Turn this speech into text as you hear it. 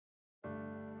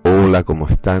Hola, ¿cómo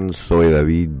están? Soy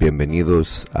David,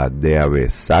 bienvenidos a DAB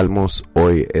Salmos.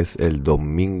 Hoy es el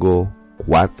domingo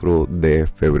 4 de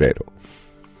febrero.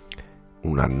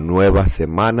 Una nueva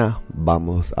semana,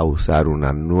 vamos a usar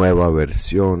una nueva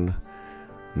versión,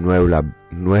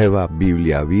 nueva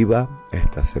Biblia viva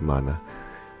esta semana.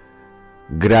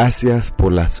 Gracias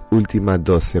por las últimas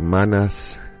 2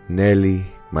 semanas, Nelly,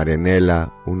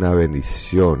 Marianela, una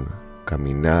bendición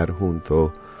caminar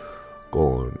junto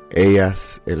con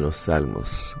ellas en los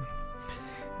Salmos.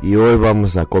 Y hoy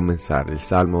vamos a comenzar el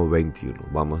Salmo 21.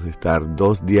 Vamos a estar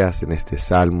 2 días en este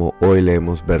Salmo. Hoy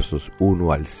leemos versos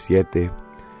 1 al 7.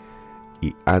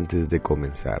 Y antes de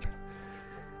comenzar,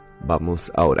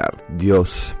 vamos a orar.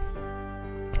 Dios,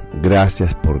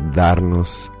 gracias por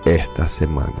darnos esta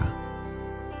semana.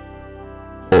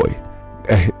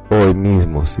 Hoy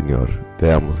mismo, Señor, te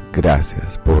damos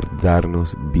gracias por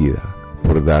darnos vida,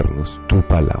 por darnos tu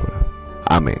palabra.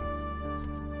 Amén.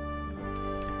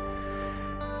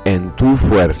 En tu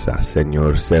fuerza,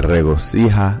 Señor, se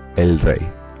regocija el Rey.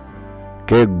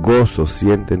 Qué gozo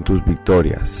sienten tus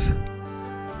victorias,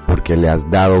 porque le has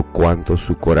dado cuanto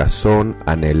su corazón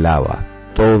anhelaba,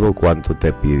 todo cuanto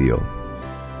te pidió.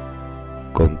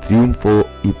 Con triunfo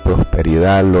y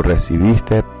prosperidad lo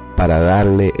recibiste para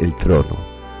darle el trono.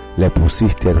 Le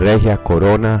pusiste regia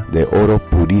corona de oro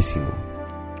purísimo.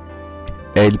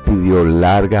 Él pidió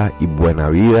larga y buena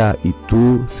vida y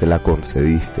tú se la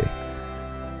concediste.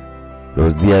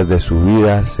 Los días de su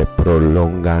vida se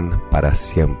prolongan para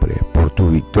siempre. Por tu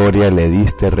victoria le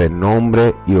diste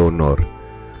renombre y honor.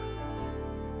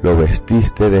 Lo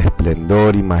vestiste de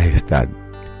esplendor y majestad.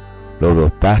 Lo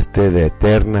dotaste de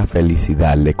eterna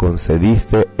felicidad. Le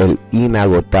concediste el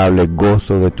inagotable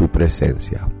gozo de tu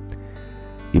presencia.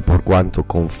 Y por cuanto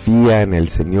confía en el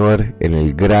Señor, en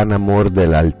el gran amor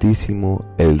del Altísimo,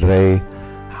 el Rey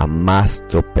jamás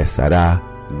tropezará,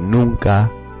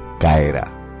 nunca caerá.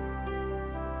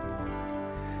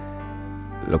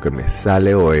 Lo que me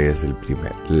sale hoy es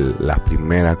la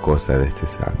primera cosa de este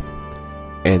salmo.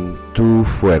 En tu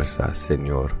fuerza,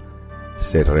 Señor,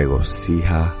 se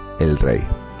regocija el Rey.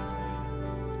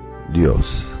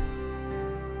 Dios,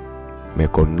 me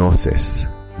conoces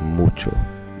mucho,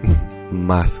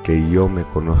 más que yo me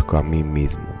conozco a mí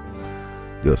mismo.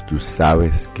 Dios, tú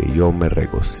sabes que yo me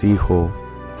regocijo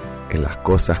en las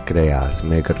cosas creadas,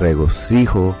 me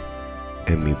regocijo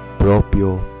en mi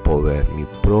propio poder, mi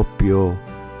propio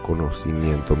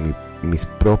conocimiento, mis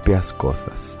propias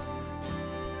cosas.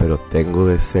 Pero tengo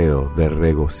deseo de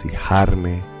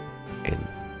regocijarme en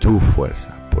tu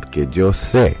fuerza, porque yo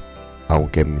sé,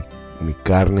 aunque mi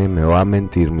carne me va a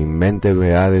mentir, mi mente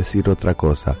me va a decir otra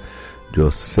cosa, yo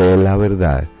sé la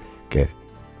verdad que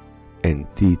en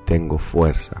ti tengo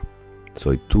fuerza.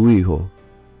 Soy tu hijo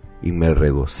y me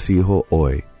regocijo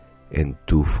hoy en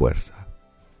tu fuerza.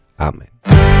 Amén.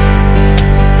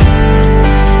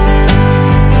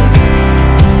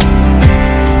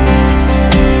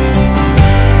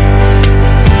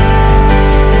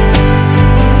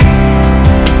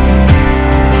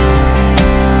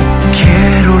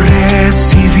 Quiero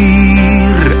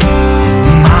recibir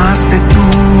más de tu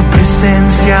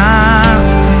presencia,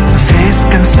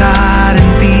 descansar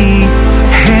en ti,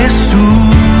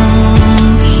 Jesús.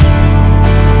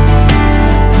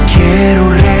 Quiero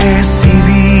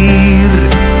recibir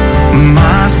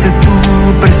más de tu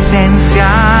presencia,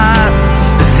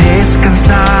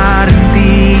 descansar en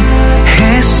ti,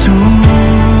 Jesús.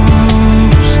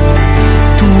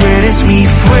 Tú eres mi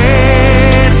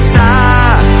fuerza,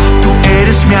 tú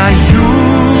eres mi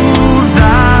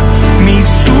ayuda, mi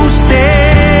sustento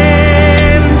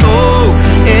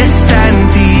está en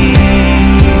ti.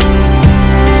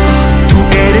 Tú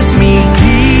eres mi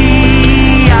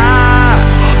guía,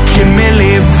 quien me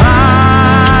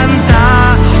levanta,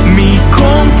 mi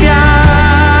confianza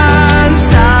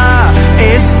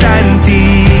está en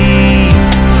ti.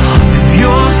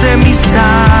 Dios de mi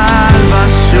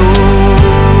salvación,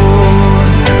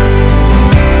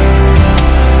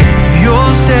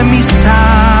 Dios de mi salvación.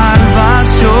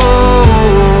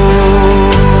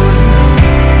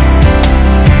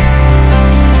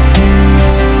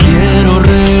 Quiero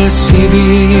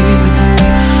recibir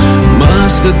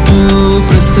más de tu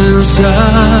presencia,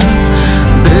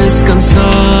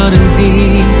 descansar en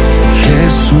ti,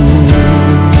 Jesús.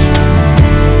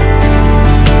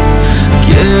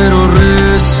 Quiero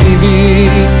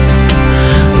recibir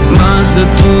más de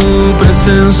tu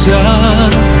presencia,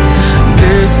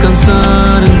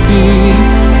 descansar en ti,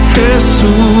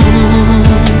 Jesús.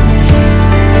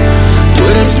 Tú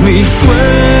eres mi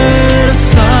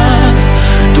fuerza,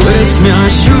 tú eres mi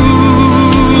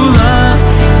ayuda,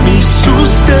 mi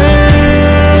sustento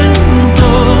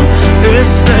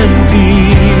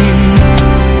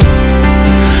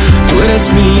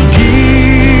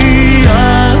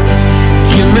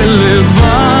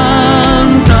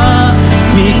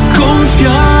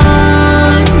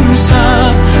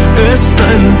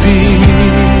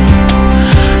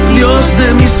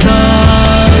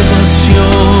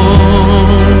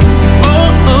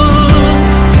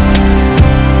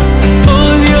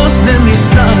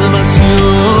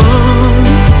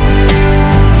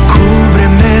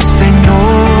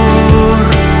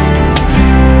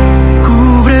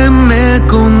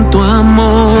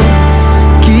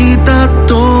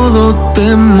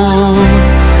temor.